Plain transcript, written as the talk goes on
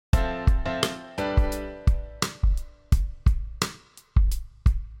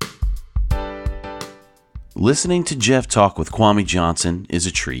Listening to Jeff talk with Kwame Johnson is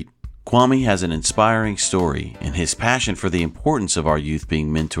a treat. Kwame has an inspiring story, and his passion for the importance of our youth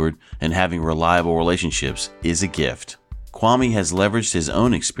being mentored and having reliable relationships is a gift. Kwame has leveraged his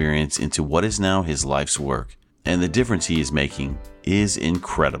own experience into what is now his life's work, and the difference he is making is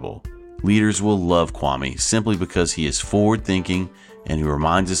incredible. Leaders will love Kwame simply because he is forward-thinking and he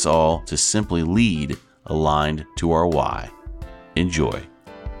reminds us all to simply lead aligned to our why. Enjoy.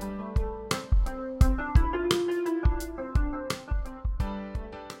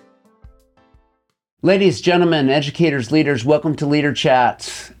 Ladies, gentlemen, educators, leaders, welcome to Leader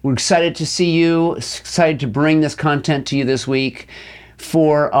Chats. We're excited to see you, excited to bring this content to you this week.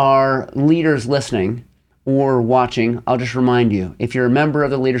 For our leaders listening or watching, I'll just remind you, if you're a member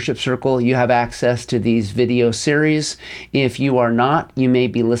of the Leadership Circle, you have access to these video series. If you are not, you may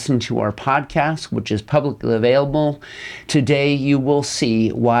be listening to our podcast, which is publicly available. Today, you will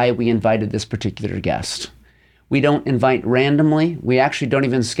see why we invited this particular guest. We don't invite randomly. We actually don't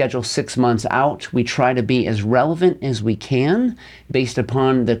even schedule 6 months out. We try to be as relevant as we can based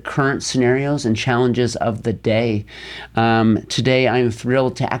upon the current scenarios and challenges of the day. Today, I'm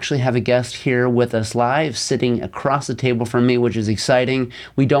thrilled to actually have a guest here with us live, sitting across the table from me, which is exciting.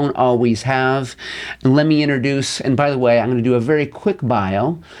 We don't always have. And let me introduce, and by the way, I'm going to do a very quick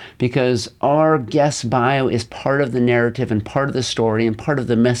bio because our guest bio is part of the narrative and part of the story and part of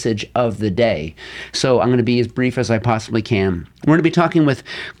the message of the day. So I'm going to be as brief as I possibly can. We're going to be talking with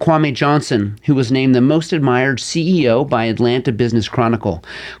Kwame Johnson, who was named the most admired CEO by Atlanta Business Chronicle.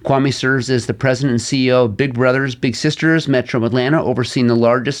 Kwame serves as the president and CEO of Big Brothers Big Sisters Metro Atlanta, overseeing the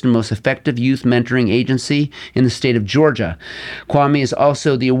largest and most effective youth mentoring agency in the state of Georgia. Kwame is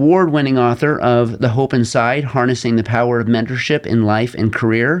also the award-winning author of The Hope Inside, Harnessing the Power of Mentorship in Life and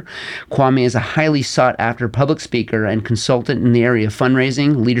Career. Kwame is a highly sought-after public speaker and consultant in the area of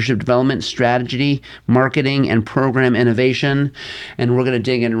fundraising, leadership development, strategy, marketing, and program innovation. And we're going to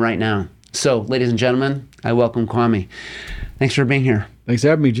dig in right now. So, ladies and gentlemen, I welcome Kwame. Thanks for being here. Thanks for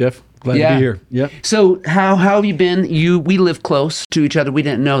having me, Jeff. Glad to be here. Yeah. So, how have you been? We live close to each other. We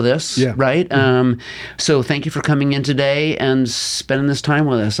didn't know this, right? So, thank you for coming in today and spending this time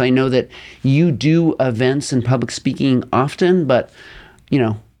with us. I know that you do events and public speaking often, but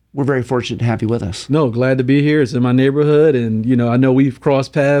we're very fortunate to have you with us. No, glad to be here. It's in my neighborhood, and I know we've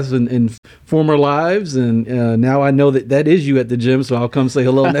crossed paths in former lives, and now I know that is you at the gym. So I'll come say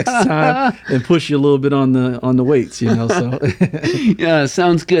hello next time and push you a little bit on the weights. So yeah,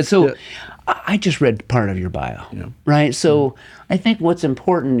 sounds good. So I just read part of your bio, right? So I think what's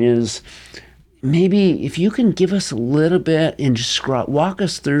important is, maybe if you can give us a little bit and just walk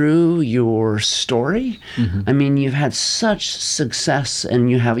us through your story. Mm-hmm. I mean, you've had such success, and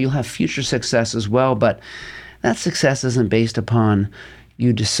you'll have future success as well, but that success isn't based upon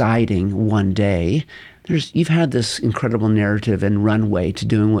you deciding one day. You've had this incredible narrative and runway to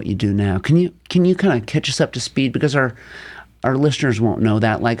doing what you do now. Can you kind of catch us up to speed? Because our listeners won't know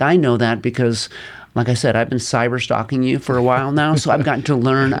that. Like, I know that because, like I said, I've been cyber stalking you for a while now, so I've gotten to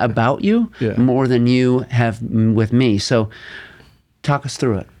learn about you more than you have with me. So talk us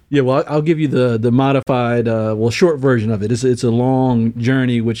through it. Yeah, well, I'll give you the modified, short version of it. It's a long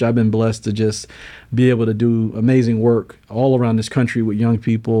journey, which I've been blessed to just be able to do amazing work all around this country with young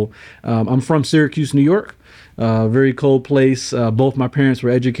people. I'm from Syracuse, New York. Very cold place. Both my parents were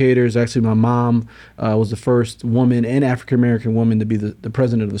educators. Actually, my mom was the first woman and African-American woman to be the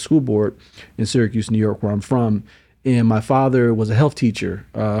president of the school board in Syracuse, New York, where I'm from. And my father was a health teacher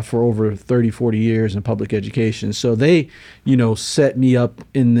for over 30, 40 years in public education. So they, set me up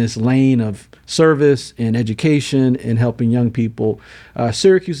in this lane of service and education and helping young people.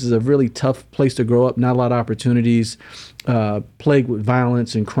 Syracuse is a really tough place to grow up. Not a lot of opportunities, plagued with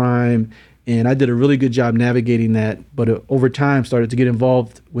violence and crime. And I did a really good job navigating that, but over time started to get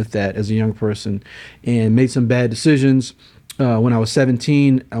involved with that as a young person and made some bad decisions. When I was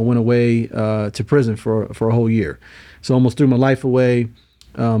 17, I went away to prison for a whole year. So almost threw my life away.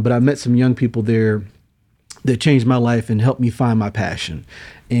 But I met some young people there that changed my life and helped me find my passion.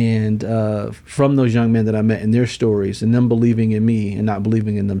 And from those young men that I met and their stories and them believing in me and not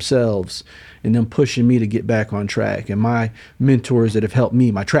believing in themselves and them pushing me to get back on track. And my mentors that have helped me,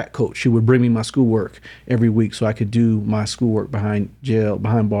 my track coach, who would bring me my schoolwork every week so I could do my schoolwork behind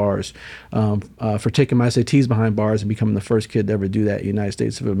bars, for taking my SATs behind bars and becoming the first kid to ever do that in the United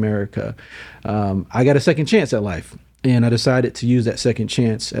States of America. I got a second chance at life. And I decided to use that second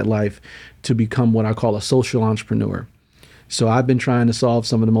chance at life to become what I call a social entrepreneur. So I've been trying to solve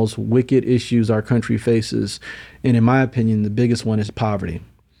some of the most wicked issues our country faces. And in my opinion, the biggest one is poverty.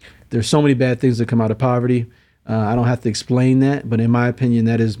 There's so many bad things that come out of poverty, I don't have to explain that, but in my opinion,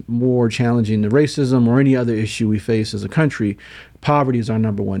 that is more challenging than racism or any other issue we face as a country. Poverty is our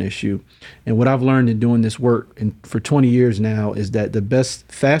number one issue. And what I've learned in doing this work for 20 years now is that the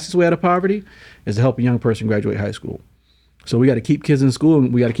fastest way out of poverty is to help a young person graduate high school. So we got to keep kids in school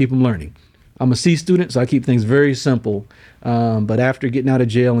and we got to keep them learning. I'm a C student, so I keep things very simple. But after getting out of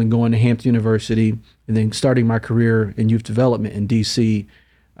jail and going to Hampton University and then starting my career in youth development in DC,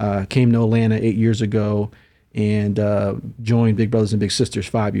 came to Atlanta 8 years ago and joined Big Brothers and Big Sisters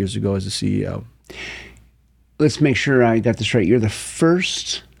 5 years ago as the CEO. Let's make sure I got this right. You're the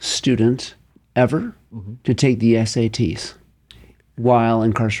first student ever to take the SATs while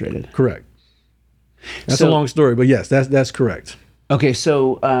incarcerated. Correct. That's a long story, but yes, that's correct. Okay,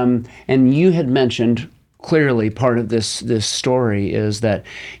 so and you had mentioned clearly part of this story is that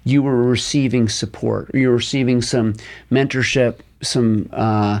you were receiving support. You were receiving some mentorship, some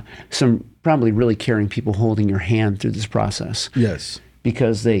probably really caring people holding your hand through this process. Yes.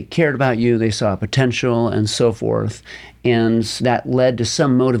 Because they cared about you, they saw potential and so forth, and that led to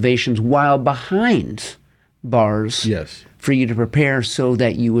some motivations while behind bars. Yes. For you to prepare so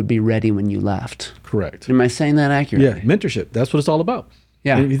that you would be ready when you left. Correct. Am I saying that accurately? Yeah, mentorship. That's what it's all about.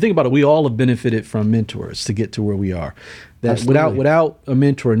 Yeah. And if you think about it, we all have benefited from mentors to get to where we are. That without a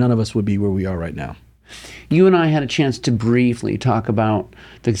mentor, none of us would be where we are right now. You and I had a chance to briefly talk about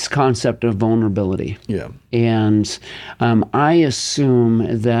this concept of vulnerability. Yeah. And I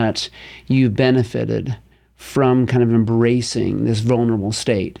assume that you benefited from kind of embracing this vulnerable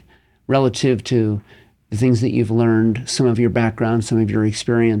state relative to the things that you've learned, some of your background, some of your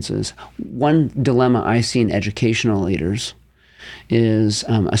experiences. One dilemma I see in educational leaders is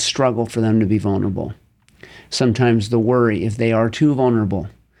a struggle for them to be vulnerable. Sometimes the worry, if they are too vulnerable,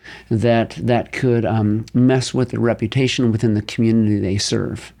 that could mess with their reputation within the community they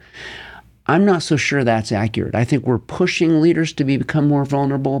serve. I'm not so sure that's accurate. I think we're pushing leaders to become more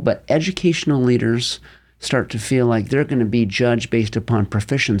vulnerable, but educational leaders start to feel like they're going to be judged based upon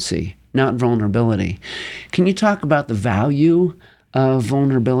proficiency, not vulnerability. Can you talk about the value of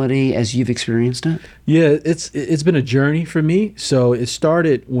vulnerability as you've experienced it? Yeah, it's been a journey for me. So it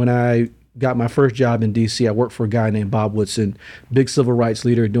started when I got my first job in DC. I worked for a guy named Bob Woodson, big civil rights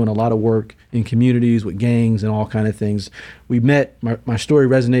leader, doing a lot of work in communities with gangs and all kind of things. We met, my story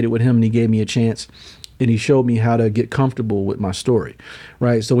resonated with him, and he gave me a chance. And he showed me how to get comfortable with my story,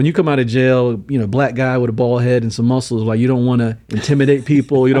 right? So when you come out of jail, black guy with a bald head and some muscles, like you don't want to intimidate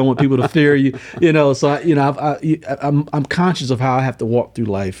people, you don't want people to fear you, So I'm conscious of how I have to walk through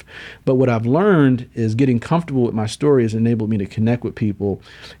life. But what I've learned is getting comfortable with my story has enabled me to connect with people,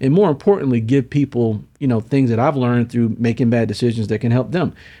 and more importantly, give people things that I've learned through making bad decisions that can help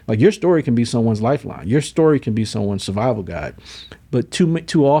them. Like your story can be someone's lifeline. Your story can be someone's survival guide. But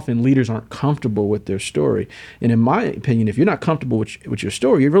too often, leaders aren't comfortable with their story. And in my opinion, if you're not comfortable with your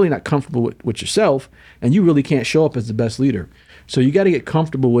story, you're really not comfortable with yourself, and you really can't show up as the best leader. So you got to get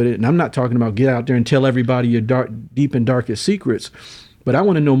comfortable with it. And I'm not talking about get out there and tell everybody your deep and darkest secrets, but I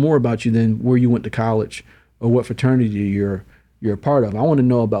want to know more about you than where you went to college or what fraternity you're a part of. I want to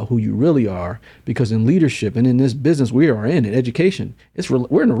know about who you really are, because in leadership and in this business we are in education,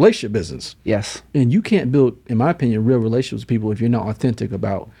 we're in a relationship business. Yes. And you can't build, in my opinion, real relationships with people if you're not authentic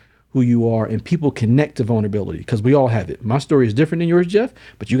about who you are, and people connect to vulnerability because we all have it. My story is different than yours, Jeff,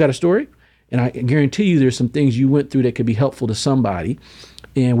 but you got a story, and I guarantee you there's some things you went through that could be helpful to somebody,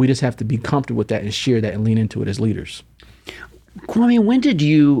 and we just have to be comfortable with that and share that and lean into it as leaders. Kwame, when did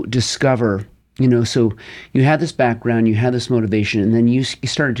you discover, so you had this background, you had this motivation, and then you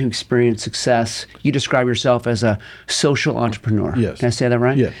started to experience success. You describe yourself as a social entrepreneur. Yes. Can I say that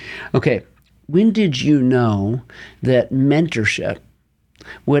right? Yeah. Okay. When did you know that mentorship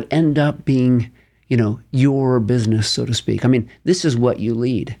would end up being, your business, so to speak? I mean, this is what you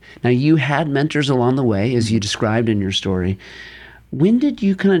lead. Now, you had mentors along the way, as you described in your story. When did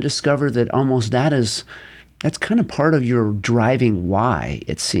you kind of discover that almost that's kind of part of your driving why,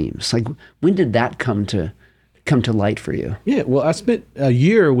 it seems? Like, when did that come to light for you? Yeah, well, I spent a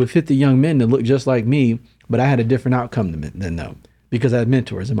year with 50 young men that looked just like me, but I had a different outcome than them because I had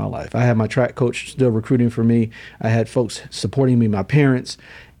mentors in my life. I had my track coach still recruiting for me. I had folks supporting me, my parents,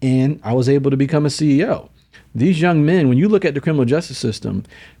 and I was able to become a CEO. These young men, when you look at the criminal justice system,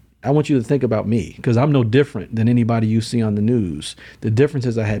 I want you to think about me, because I'm no different than anybody you see on the news. The difference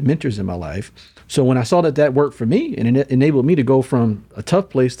is I had mentors in my life. So when I saw that worked for me and it enabled me to go from a tough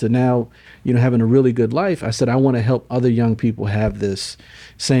place to now, having a really good life, I said, I want to help other young people have this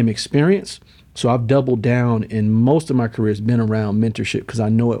same experience. So I've doubled down, and most of my career has been around mentorship because I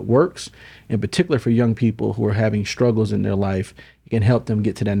know it works, in particular for young people who are having struggles in their life. It can help them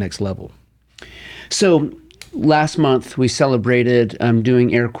get to that next level. So last month we celebrated, I'm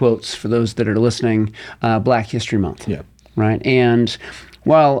doing air quotes for those that are listening, Black History Month. Yeah. Right. And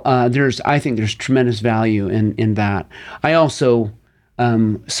while I think there's tremendous value in that, I also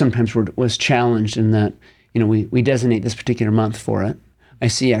sometimes was challenged in that, we designate this particular month for it. I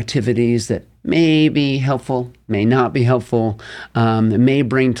see activities that may be helpful, may not be helpful, it may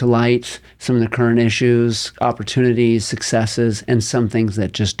bring to light some of the current issues, opportunities, successes, and some things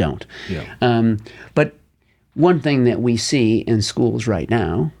that just don't. Yeah. But one thing that we see in schools right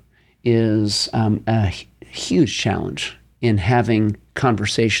now is a huge challenge in having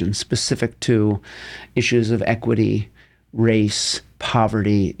conversations specific to issues of equity, race,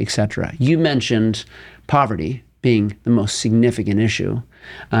 poverty, etc. You mentioned poverty being the most significant issue.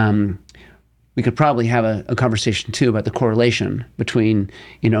 We could probably have a conversation too about the correlation between,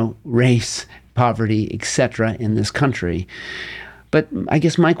 race, poverty, etc. in this country. But I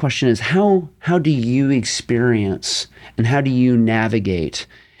guess my question is, how do you experience and how do you navigate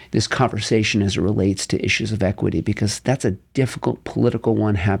this conversation as it relates to issues of equity? Because that's a difficult political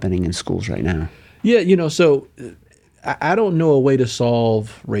one happening in schools right now. Yeah, so I don't know a way to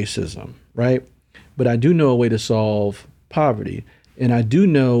solve racism, right? But I do know a way to solve poverty. And I do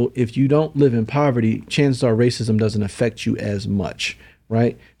know if you don't live in poverty, chances are racism doesn't affect you as much,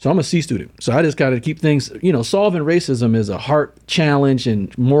 right? So I'm a C student. So I just got to keep things, solving racism is a heart challenge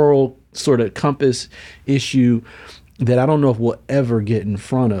and moral sort of compass issue that I don't know if we'll ever get in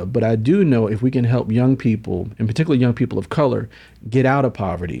front of. But I do know if we can help young people, and particularly young people of color, get out of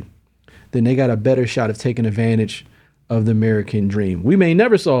poverty, then they got a better shot of taking advantage of the American dream. We may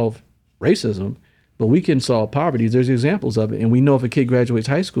never solve racism, but we can solve poverty. There's examples of it. And we know if a kid graduates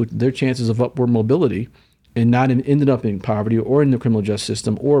high school, their chances of upward mobility and not ended up in poverty or in the criminal justice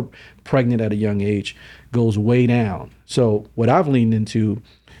system or pregnant at a young age goes way down. So what I've leaned into,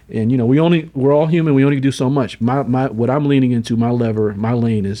 and we're all human, we only do so much. What I'm leaning into, my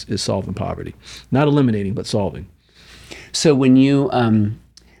lane is solving poverty. Not eliminating, but solving. So when you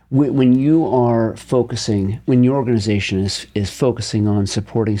are focusing, when your organization is focusing on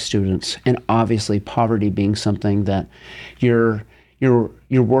supporting students, and obviously poverty being something that you're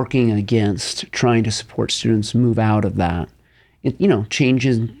working against, trying to support students move out of that,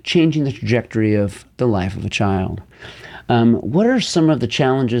 changing the trajectory of the life of a child. What are some of the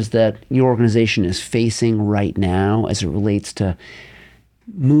challenges that your organization is facing right now as it relates to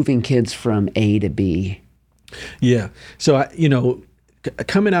moving kids from A to B? Yeah. So,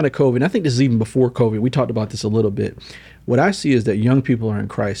 coming out of COVID, and I think this is even before COVID, we talked about this a little bit. What I see is that young people are in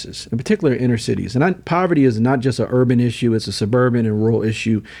crisis, in particular inner cities. And poverty is not just an urban issue, it's a suburban and rural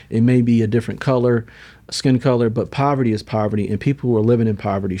issue. It may be a different skin color, but poverty is poverty, and people who are living in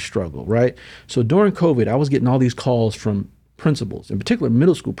poverty struggle, right? So during COVID, I was getting all these calls from principals, in particular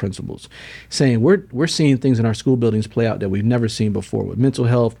middle school principals, saying we're seeing things in our school buildings play out that we've never seen before, with mental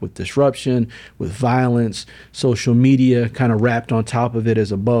health, with disruption, with violence, social media kind of wrapped on top of it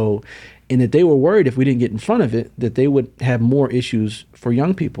as a bow, and that they were worried if we didn't get in front of it, that they would have more issues for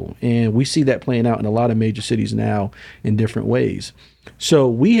young people. And we see that playing out in a lot of major cities now in different ways. So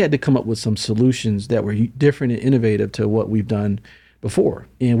we had to come up with some solutions that were different and innovative to what we've done before.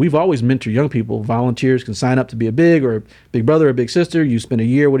 And we've always mentored young people. Volunteers can sign up to be a big brother or big sister. You spend a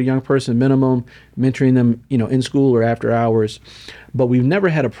year with a young person minimum, mentoring them, in school or after hours. But we've never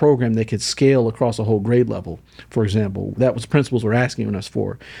had a program that could scale across a whole grade level, for example. That was principals were asking us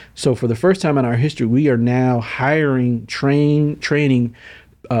for. So for the first time in our history, we are now hiring, training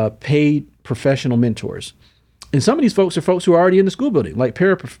paid professional mentors. And some of these folks are folks who are already in the school building, like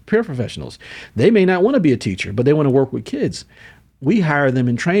paraprofessionals. They may not want to be a teacher, but they want to work with kids. We hire them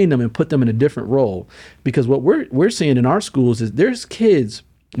and train them and put them in a different role, because what we're seeing in our schools is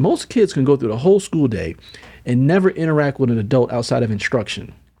most kids can go through the whole school day and never interact with an adult outside of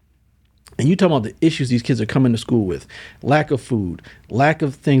instruction. And you talk about the issues these kids are coming to school with: lack of food, lack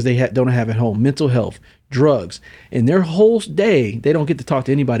of things they don't have at home, mental health, drugs, and their whole day they don't get to talk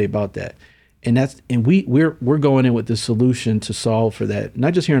to anybody about that. And we're going in with this solution to solve for that,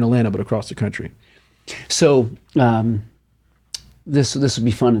 not just here in Atlanta, but across the country. So this will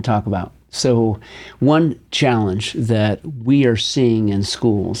be fun to talk about. So one challenge that we are seeing in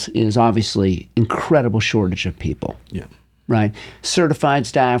schools is obviously incredible shortage of people. Yeah. Right. Certified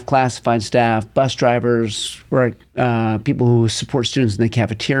staff, classified staff, bus drivers, right, people who support students in the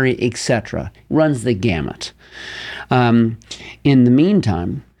cafeteria, etc. Runs the gamut. In the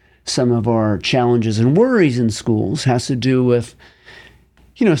meantime, some of our challenges and worries in schools has to do with,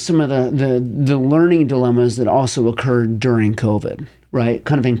 some of the learning dilemmas that also occurred during COVID, right?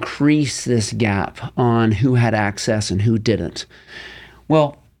 Kind of increase this gap on who had access and who didn't.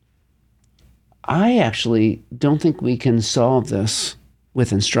 Well, I actually don't think we can solve this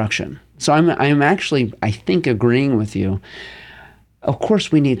with instruction. So I'm actually, I think, agreeing with you. Of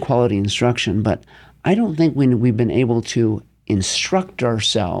course, we need quality instruction, but I don't think we've been able to instruct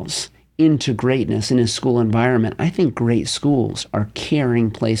ourselves into greatness in a school environment. I think great schools are caring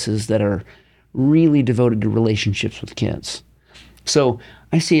places that are really devoted to relationships with kids. So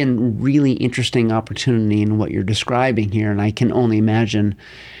I see a really interesting opportunity in what you're describing here, and I can only imagine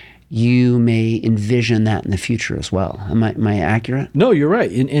you may envision that in the future as well. Am I accurate? No, you're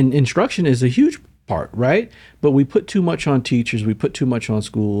right. And instruction is a huge part, right? But we put too much on teachers, we put too much on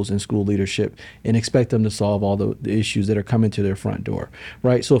schools and school leadership and expect them to solve all the issues that are coming to their front door,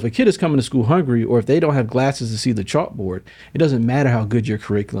 right? So if a kid is coming to school hungry, or if they don't have glasses to see the chalkboard, it doesn't matter how good your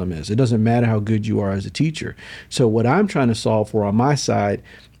curriculum is. It doesn't matter how good you are as a teacher. So what I'm trying to solve for on my side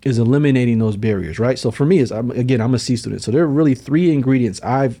is eliminating those barriers, right? So for me, I'm a C student. So there are really 3 ingredients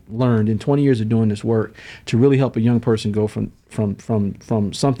I've learned in 20 years of doing this work to really help a young person go from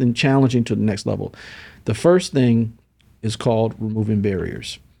something challenging to the next level. The first thing is called removing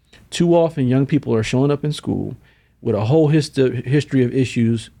barriers. Too often, young people are showing up in school with a whole history of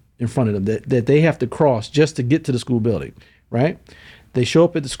issues in front of them that they have to cross just to get to the school building, right? They show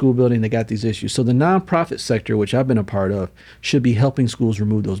up at the school building, they got these issues. So the nonprofit sector, which I've been a part of, should be helping schools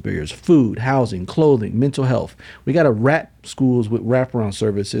remove those barriers. Food, housing, clothing, mental health. We got to wrap schools with wraparound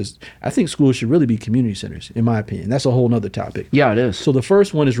services. I think schools should really be community centers, in my opinion. That's a whole nother topic. Yeah, it is. So the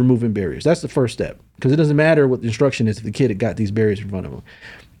first one is removing barriers. That's the first step, because it doesn't matter what the instruction is if the kid had got these barriers in front of them.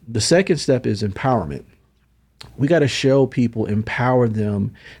 The second step is empowerment. We got to show people, empower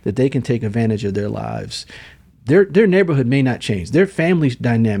them that they can take advantage of their lives. Their neighborhood may not change. Their family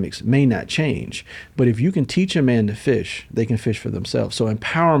dynamics may not change. But if you can teach a man to fish, they can fish for themselves. So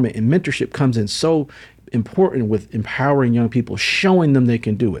empowerment and mentorship comes in so important with empowering young people, showing them they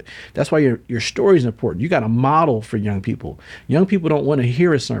can do it. That's why your story is important. You got a model for young people. Young people don't want to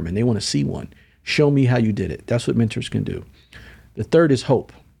hear a sermon. They want to see one. Show me how you did it. That's what mentors can do. The third is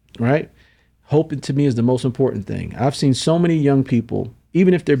hope, right? Hope to me is the most important thing. I've seen so many young people,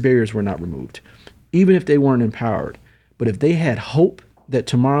 even if their barriers were not removed, even if they weren't empowered, but if they had hope that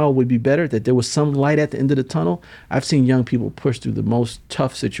tomorrow would be better, that there was some light at the end of the tunnel, I've seen young people push through the most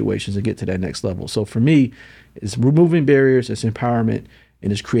tough situations and get to that next level. So for me, it's removing barriers, it's empowerment,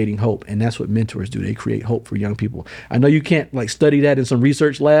 and it's creating hope. And that's what mentors do. They create hope for young people. I know you can't study that in some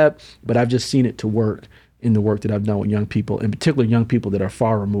research lab, but I've just seen it to work in the work that I've done with young people, in particular young people that are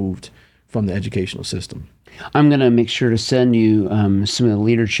far removed from the educational system. I'm going to make sure to send you some of the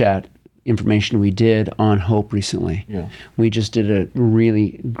Leader Chat information we did on hope recently. Yeah. We just did a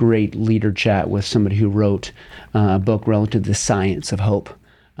really great Leader Chat with somebody who wrote a book relative to the science of hope.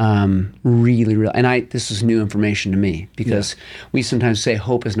 Really, and this is new information to me, because we sometimes say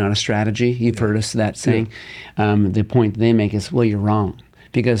hope is not a strategy. You've heard us that saying. The point they make is, well, you're wrong,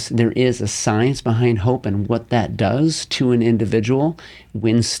 because there is a science behind hope and what that does to an individual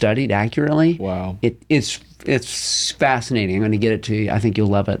when studied accurately. Wow. It's fascinating. I'm going to get it to you. I think you'll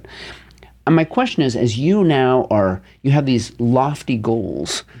love it. And my question is, as you have these lofty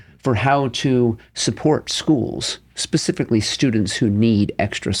goals for how to support schools, specifically students who need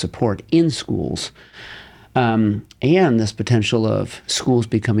extra support in schools, and this potential of schools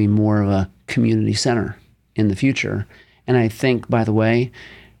becoming more of a community center in the future. And I think, by the way,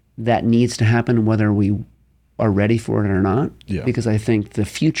 that needs to happen whether we are ready for it or not, because I think the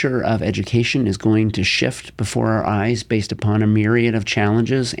future of education is going to shift before our eyes based upon a myriad of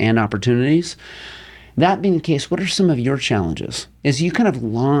challenges and opportunities. That being the case, what are some of your challenges? As you kind of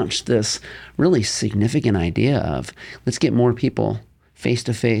launch this really significant idea of, let's get more people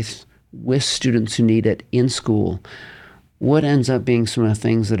face-to-face with students who need it in school, what ends up being some of the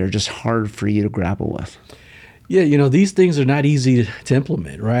things that are just hard for you to grapple with? Yeah, these things are not easy to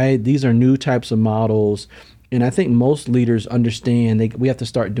implement, right? These are new types of models. And I think most leaders understand we have to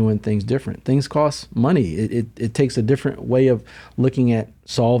start doing things different. Things cost money. It takes a different way of looking at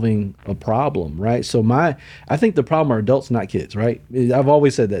solving a problem, right? So I think the problem are adults, not kids, right? I've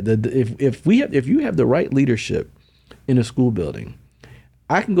always said that if you have the right leadership in a school building,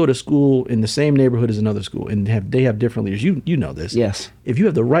 I can go to school in the same neighborhood as another school and they have different leaders. You know this. Yes. If you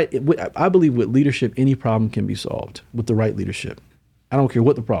have the right, I believe with leadership, any problem can be solved with the right leadership. I don't care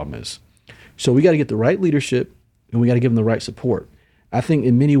what the problem is. So we got to get the right leadership and we got to give them the right support. I think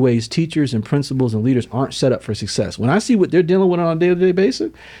in many ways, teachers and principals and leaders aren't set up for success. When I see what they're dealing with on a day-to-day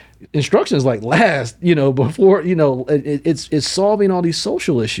basis, instruction is before, it's solving all these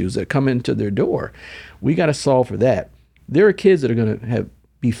social issues that come into their door. We got to solve for that. There are kids that are going to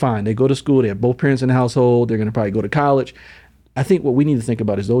be fine. They go to school, they have both parents in the household, they're going to probably go to college. I think what we need to think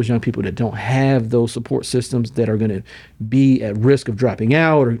about is those young people that don't have those support systems, that are going to be at risk of dropping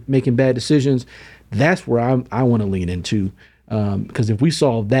out or making bad decisions. That's where I want to lean into, because if we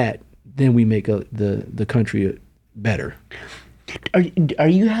solve that, then we make the country better. Are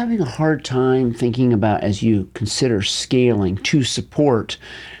you having a hard time thinking about, as you consider scaling to support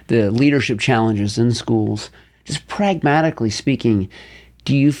the leadership challenges in schools, just pragmatically speaking,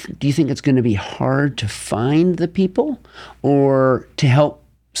 do you think it's going to be hard to find the people or to help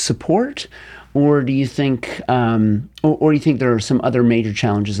support, or do you think or you think there are some other major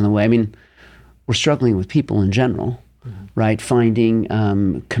challenges in the way? I mean, we're struggling with people in general, right? Finding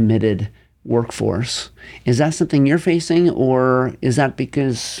committed workforce. Is that something you're facing, or is that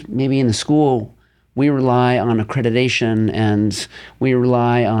because maybe in the school we rely on accreditation and we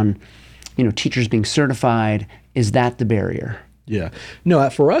rely on, teachers being certified? Is that the barrier? Yeah. No,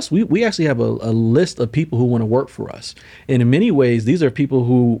 for us, we actually have a list of people who want to work for us. And in many ways, these are people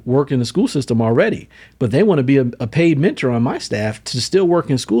who work in the school system already, but they want to be a paid mentor on my staff to still work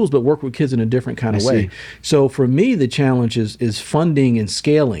in schools, but work with kids in a different kind of way. So for me, the challenge is funding and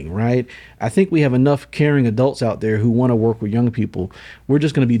scaling, right? I think we have enough caring adults out there who want to work with young people. We're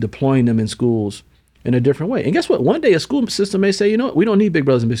just going to be deploying them in schools in a different way. And guess what? One day a school system may say, you know what, we don't need big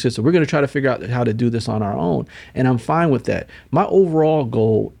brothers and big sisters. We're going to try to figure out how to do this on our own. And I'm fine with that. My overall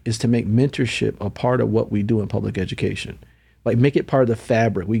goal is to make mentorship a part of what we do in public education. Like, make it part of the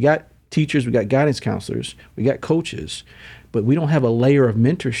fabric. We got teachers, we got guidance counselors, we got coaches, but we don't have a layer of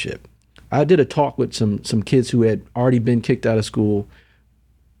mentorship. I did a talk with some kids who had already been kicked out of school,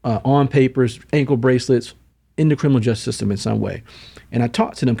 on papers, ankle bracelets, in the criminal justice system in some way. And I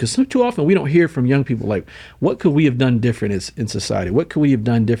talked to them, because too often we don't hear from young people like, what could we have done different in society? What could we have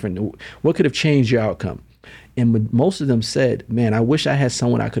done different? What could have changed your outcome? And most of them said, man, I wish I had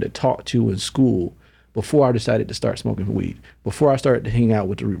someone I could have talked to in school before I decided to start smoking weed, before I started to hang out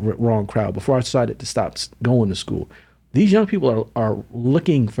with the wrong crowd, before I decided to stop going to school. These young people are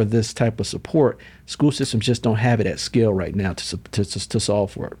looking for this type of support. School systems just don't have it at scale right now to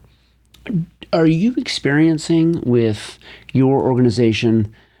solve for it. Are you experiencing with your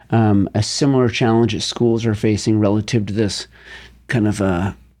organization a similar challenge that schools are facing relative to this kind of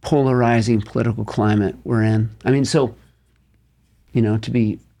a polarizing political climate we're in? I mean, so,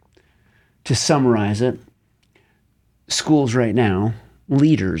 to summarize it, schools right now,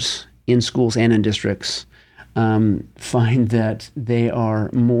 leaders in schools and in districts, find that they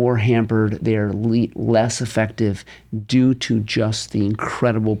are more hampered, they are less effective due to just the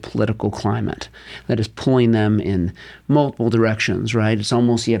incredible political climate that is pulling them in multiple directions, right? It's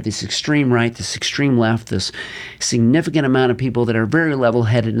almost, you have this extreme right, this extreme left, this significant amount of people that are very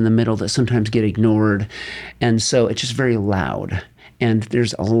level-headed in the middle that sometimes get ignored. And so it's just very loud. And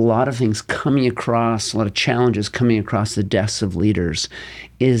there's a lot of things coming across, a lot of challenges coming across the desks of leaders.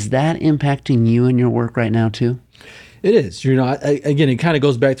 Is that impacting you and your work right now too? It is. Again, it kind of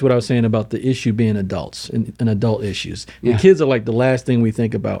goes back to what I was saying about the issue being adults and adult issues. Yeah. The kids are like the last thing we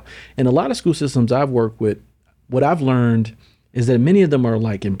think about. And a lot of school systems I've worked with, what I've learned is that many of them are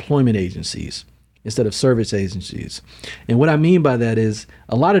like employment agencies instead of service agencies. And what I mean by that is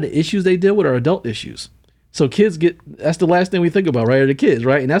a lot of the issues they deal with are adult issues. So that's the last thing we think about, right, are the kids,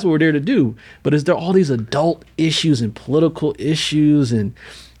 right? And that's what we're there to do. But is there all these adult issues and political issues and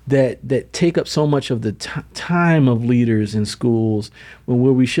that take up so much of the time of leaders in schools, when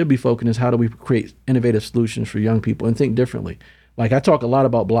where we should be focusing is how do we create innovative solutions for young people and think differently? Like, I talk a lot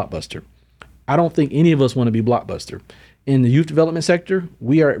about Blockbuster. I don't think any of us want to be Blockbuster. In the youth development sector,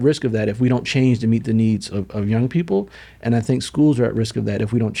 we are at risk of that if we don't change to meet the needs of young people. And I think schools are at risk of that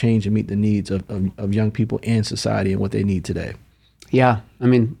if we don't change to meet the needs of young people and society and what they need today. Yeah. I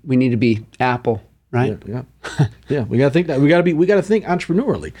mean, we need to be Apple, right? Yeah. Yeah. We got to think that. We got to think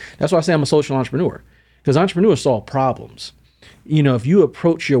entrepreneurially. That's why I say I'm a social entrepreneur, because entrepreneurs solve problems. If you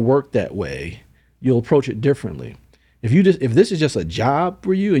approach your work that way, you'll approach it differently. If this is just a job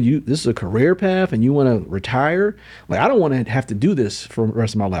for you and this is a career path and you want to retire, like, I don't want to have to do this for the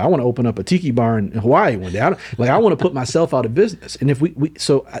rest of my life. I want to open up a tiki bar in Hawaii one day. I want to put myself out of business. And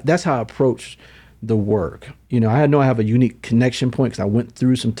so that's how I approach the work. I know I have a unique connection point because I went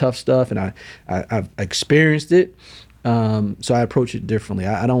through some tough stuff and I've experienced it. So I approach it differently.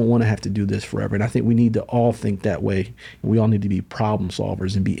 I don't want to have to do this forever. And I think we need to all think that way. We all need to be problem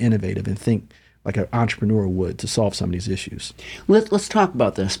solvers and be innovative and think like an entrepreneur would to solve some of these issues. Let's talk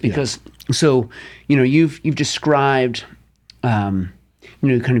about this because, so, you've described, kind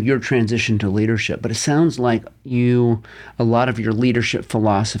of your transition to leadership, but it sounds like a lot of your leadership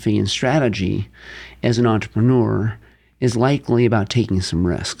philosophy and strategy as an entrepreneur is likely about taking some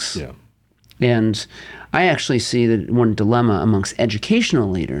risks. Yeah. And I actually see that one dilemma amongst educational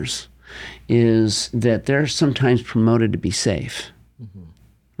leaders is that they're sometimes promoted to be safe,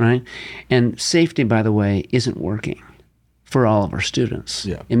 right? And safety, by the way, isn't working for all of our students.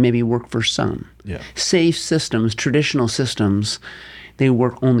 Yeah. It maybe work for some. Yeah. Safe systems, traditional systems, they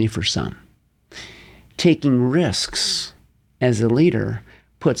work only for some. Taking risks as a leader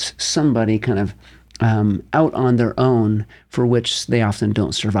puts somebody kind of out on their own, for which they often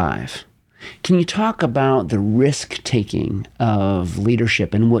don't survive. Can you talk about the risk-taking of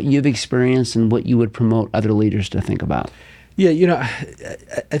leadership and what you've experienced and what you would promote other leaders to think about? Yeah,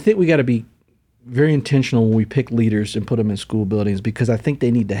 I think we got to be very intentional when we pick leaders and put them in school buildings, because I think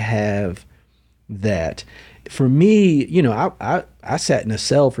they need to have that. For me, I sat in a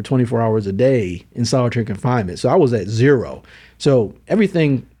cell for 24 hours a day in solitary confinement. So I was at 0. So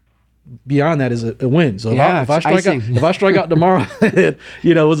everything beyond that is a win. So if I strike out tomorrow, it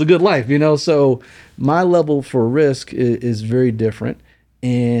was a good life, So my level for risk is very different.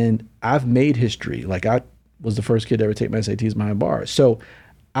 And I've made history. Like, I was the first kid to ever take my SATs behind bars. So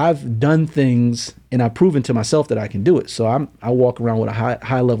I've done things and I've proven to myself that I can do it. So I walk around with a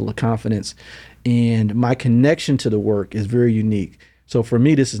high level of confidence, and my connection to the work is very unique. So for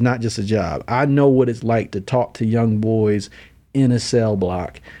me, this is not just a job. I know what it's like to talk to young boys in a cell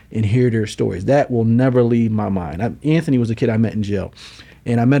block and hear their stories. That will never leave my mind. Anthony was a kid I met in jail,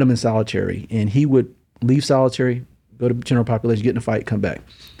 and I met him in solitary, and he would leave solitary, go to general population, get in a fight, come back.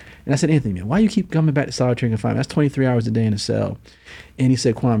 And I said, Anthony, man, why do you keep coming back to solitary confinement? That's 23 hours a day in a cell. And he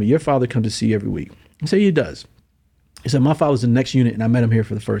said, Kwame, your father comes to see you every week. I said, he does. He said, my father was in the next unit, and I met him here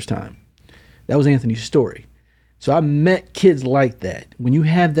for the first time. That was Anthony's story. So I met kids like that. When you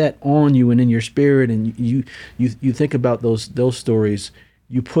have that on you and in your spirit, and you think about those stories,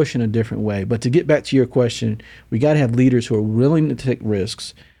 you push in a different way. But to get back to your question, we got to have leaders who are willing to take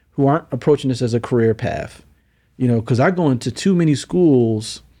risks, who aren't approaching this as a career path. Because I go into too many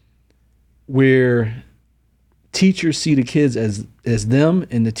schools where teachers see the kids as them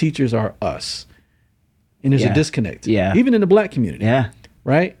and the teachers are us. And there's a disconnect. Yeah. Even in the Black community. Yeah.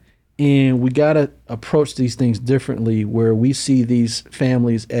 Right? And we got to approach these things differently, where we see these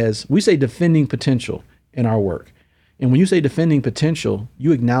families as, we say, defending potential in our work. And when you say defending potential,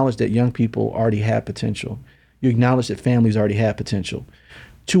 you acknowledge that young people already have potential. You acknowledge that families already have potential.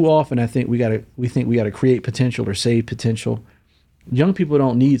 Too often, I think we think we got to create potential or save potential. Young people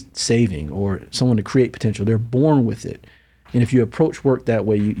don't need saving or someone to create potential. They're born with it. And if you approach work that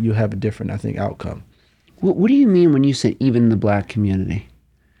way, you have a different, I think, outcome. What do you mean when you say even the Black community?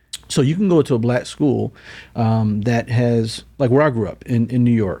 So you can go to a Black school that has, like where I grew up in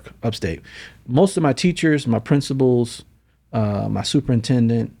New York, upstate. Most of my teachers, my principals, my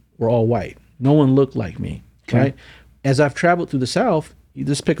superintendent were all white. No one looked like me, right? As I've traveled through the South, you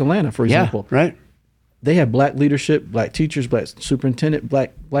just pick Atlanta, for example. Yeah, right. They have Black leadership, Black teachers, Black superintendent,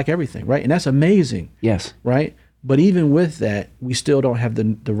 Black everything, right? And that's amazing. Yes. Right? But even with that, we still don't have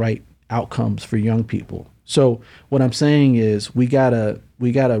the right outcomes for young people. So what I'm saying is we gotta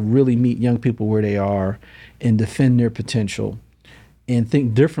really meet young people where they are and defend their potential and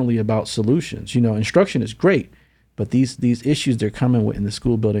think differently about solutions. Instruction is great, but these issues they're coming with in the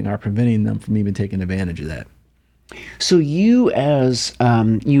school building are preventing them from even taking advantage of that. So you as a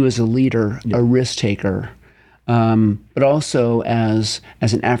leader, a risk taker, but also as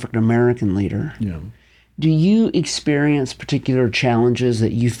an African American leader, do you experience particular challenges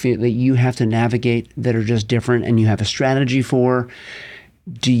that you feel that you have to navigate that are just different and you have a strategy for?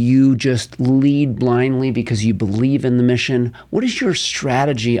 Do you just lead blindly because you believe in the mission? What is your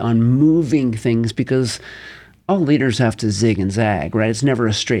strategy on moving things? Because all leaders have to zig and zag, right? It's never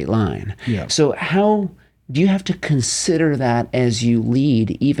a straight line. Yeah. So how do you have to consider that as you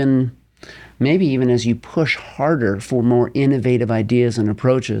lead, maybe even as you push harder for more innovative ideas and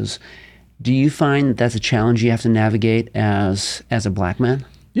approaches? Do you find that that's a challenge you have to navigate as a Black man?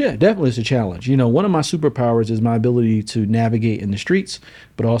 Yeah, definitely it's a challenge. One of my superpowers is my ability to navigate in the streets,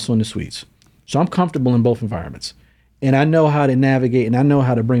 but also in the suites. So I'm comfortable in both environments. And I know how to navigate and I know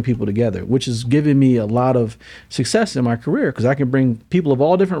how to bring people together, which has given me a lot of success in my career because I can bring people of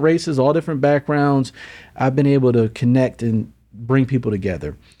all different races, all different backgrounds. I've been able to connect and bring people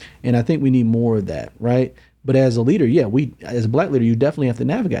together. And I think we need more of that, right? But as a leader, as a Black leader, you definitely have to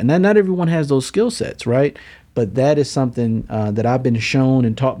navigate. Now, not everyone has those skill sets, right? But that is something that I've been shown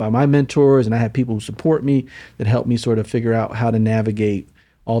and taught by my mentors, and I have people who support me that help me sort of figure out how to navigate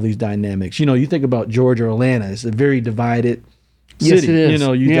all these dynamics. You think about Georgia or Atlanta, it's a very divided city. Yes,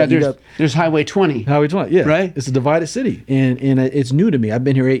 it is. There's Highway 20. Highway 20, yeah. Right? It's a divided city, and it's new to me. I've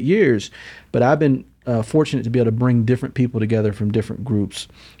been here 8 years, but I've been fortunate to be able to bring different people together from different groups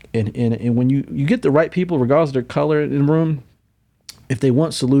And when you get the right people, regardless of their color in the room, if they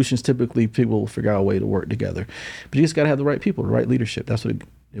want solutions, typically people will figure out a way to work together. But you just got to have the right people, the right leadership. That's what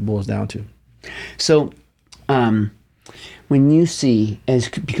it boils down to. So when you see,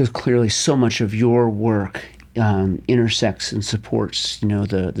 because clearly so much of your work intersects and supports,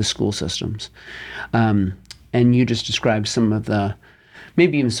 the school systems, and you just described some of the,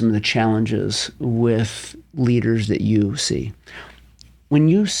 maybe even some of the challenges with leaders that you see. When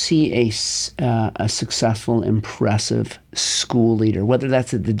you see a successful, impressive school leader, whether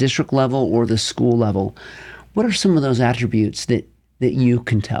that's at the district level or the school level, what are some of those attributes that you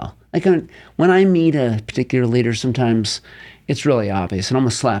can tell? Like when I meet a particular leader, sometimes it's really obvious. It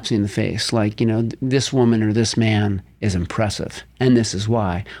almost slaps me in the face. Like, this woman or this man is impressive, and this is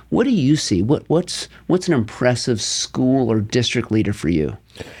why. What do you see? What's an impressive school or district leader for you?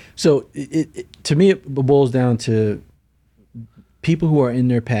 So to me, it boils down to people who are in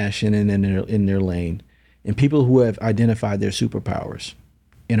their passion and in their lane, and people who have identified their superpowers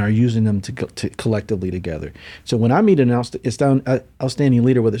and are using them to collectively together. So when I meet an outstanding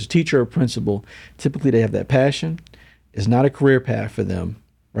leader, whether it's a teacher or principal, typically they have that passion. It's not a career path for them,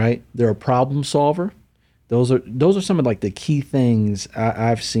 right? They're a problem solver. Those are some of like the key things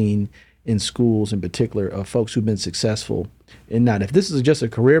I've seen in schools in particular of folks who've been successful. And not, if this is just a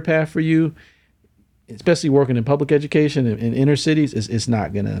career path for you, especially working in public education in inner cities, it's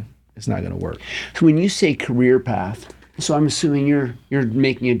not gonna work. So when you say career path, so I'm assuming you're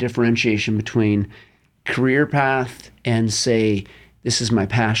making a differentiation between career path and, say, this is my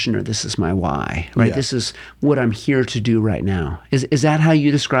passion or this is my why, right? Yeah. This is what I'm here to do right now. Is that how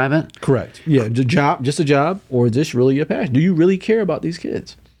you describe it? Correct. Yeah, just a job, or is this really your passion? Do you really care about these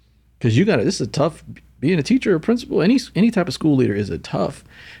kids? Because this is a tough. Being a teacher or principal, any type of school leader is a tough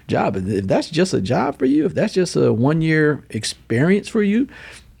job. If that's just a job for you, if that's just a 1-year experience for you,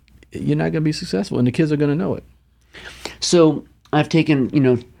 you're not going to be successful, and the kids are going to know it. So I've taken,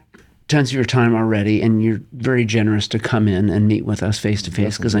 tons of your time already, and you're very generous to come in and meet with us face to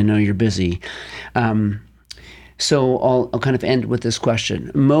face because I know you're busy. So I'll kind of end with this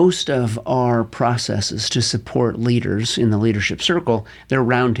question. Most of our processes to support leaders in the leadership circle, they're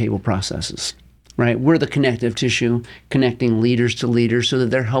roundtable processes. Right? We're the connective tissue, connecting leaders to leaders so that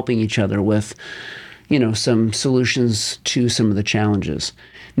they're helping each other with, some solutions to some of the challenges.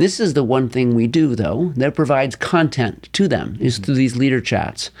 This is the one thing we do, though, that provides content to them, is through these leader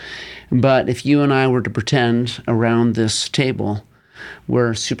chats. But if you and I were to pretend around this table,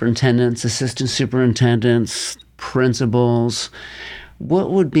 we're superintendents, assistant superintendents, principals, what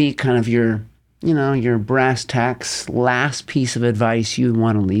would be kind of your brass tacks last piece of advice you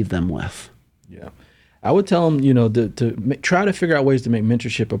want to leave them with? Yeah, I would tell them, to try to figure out ways to make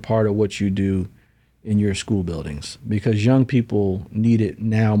mentorship a part of what you do in your school buildings, because young people need it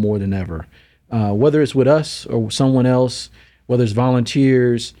now more than ever. Whether it's with us or someone else, whether it's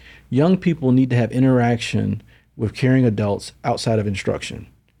volunteers, young people need to have interaction with caring adults outside of instruction.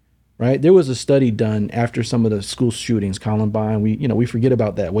 Right? There was a study done after some of the school shootings, Columbine. We forget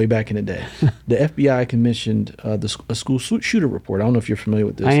about that way back in the day. The FBI commissioned a school shooter report. I don't know if you're familiar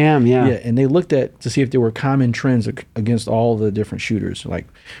with this. I am, yeah. Yeah, and they looked to see if there were common trends against all the different shooters. Like,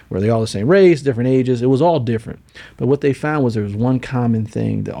 were they all the same race, different ages? It was all different. But what they found was there was one common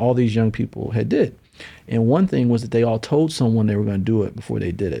thing that all these young people had did. And one thing was that they all told someone they were going to do it before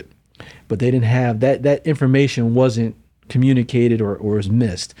they did it. But they didn't have that information wasn't communicated or is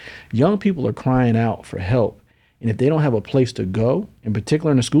missed. Young people are crying out for help. And if they don't have a place to go, in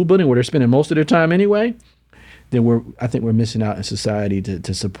particular in a school building where they're spending most of their time anyway, then I think we're missing out in society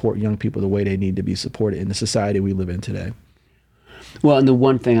to support young people the way they need to be supported in the society we live in today. Well, and the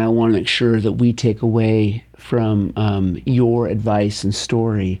one thing I want to make sure that we take away from your advice and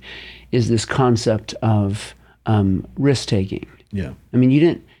story is this concept of risk-taking. Yeah. I mean,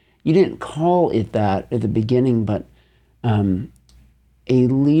 you didn't call it that at the beginning, but a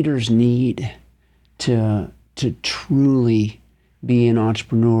leader's need to truly be an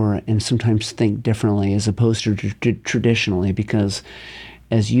entrepreneur and sometimes think differently as opposed to traditionally, because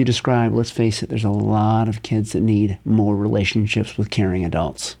as you described, let's face it, there's a lot of kids that need more relationships with caring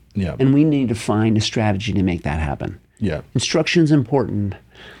adults. Yeah. And we need to find a strategy to make that happen. Yeah. Instruction's important,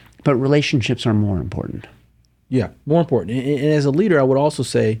 but relationships are more important. Yeah, more important. And as a leader, I would also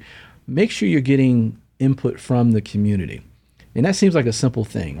say, make sure you're getting input from the community. And that seems like a simple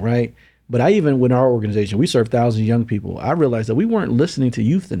thing, right? But with our organization, we serve thousands of young people. I realized that we weren't listening to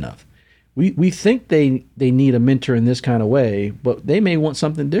youth enough. We think they need a mentor in this kind of way, but they may want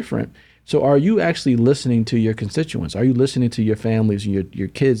something different. So are you actually listening to your constituents? Are you listening to your families and your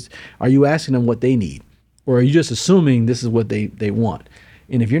kids? Are you asking them what they need? Or are you just assuming this is what they want?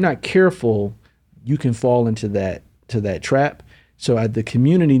 And if you're not careful, you can fall into that trap. So the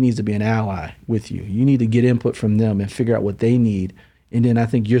community needs to be an ally with you. You need to get input from them and figure out what they need. And then I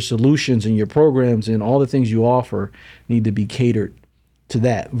think your solutions and your programs and all the things you offer need to be catered to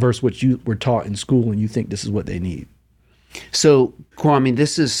that versus what you were taught in school and you think this is what they need. So, Kwame,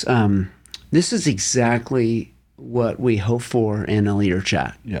 this is exactly what we hope for in a leader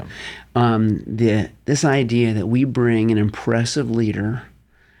chat. Yeah. This idea that we bring an impressive leader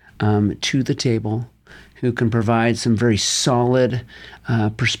to the table who can provide some very solid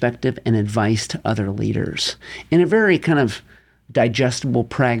perspective and advice to other leaders in a very kind of digestible,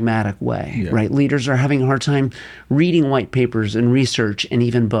 pragmatic way, right? Leaders are having a hard time reading white papers and research and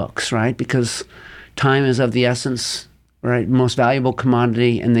even books, right? Because time is of the essence, right? Most valuable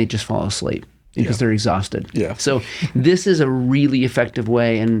commodity, and they just fall asleep because they're exhausted. Yeah. So this is a really effective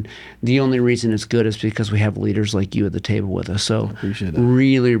way, and the only reason it's good is because we have leaders like you at the table with us. So appreciate that.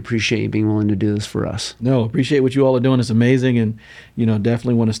 Really appreciate you being willing to do this for us. No, appreciate what you all are doing. It's amazing, and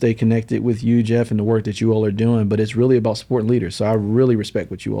definitely want to stay connected with you, Jeff, and the work that you all are doing. But it's really about supporting leaders. So I really respect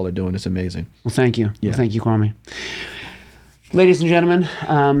what you all are doing. It's amazing. Well, thank you. Yeah. Well, thank you, Kwame. Ladies and gentlemen,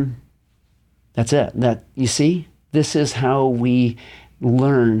 that's it. That you see, this is how we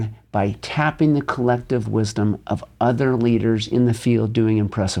learn, by tapping the collective wisdom of other leaders in the field doing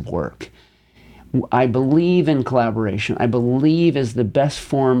impressive work. I believe in collaboration. I believe as the best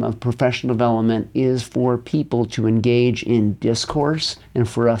form of professional development is for people to engage in discourse and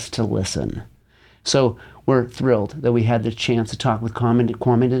for us to listen. So we're thrilled that we had the chance to talk with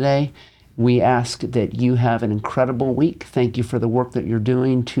Kwame today. We ask that you have an incredible week. Thank you for the work that you're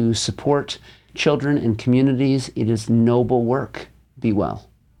doing to support children and communities. It is noble work. Be well.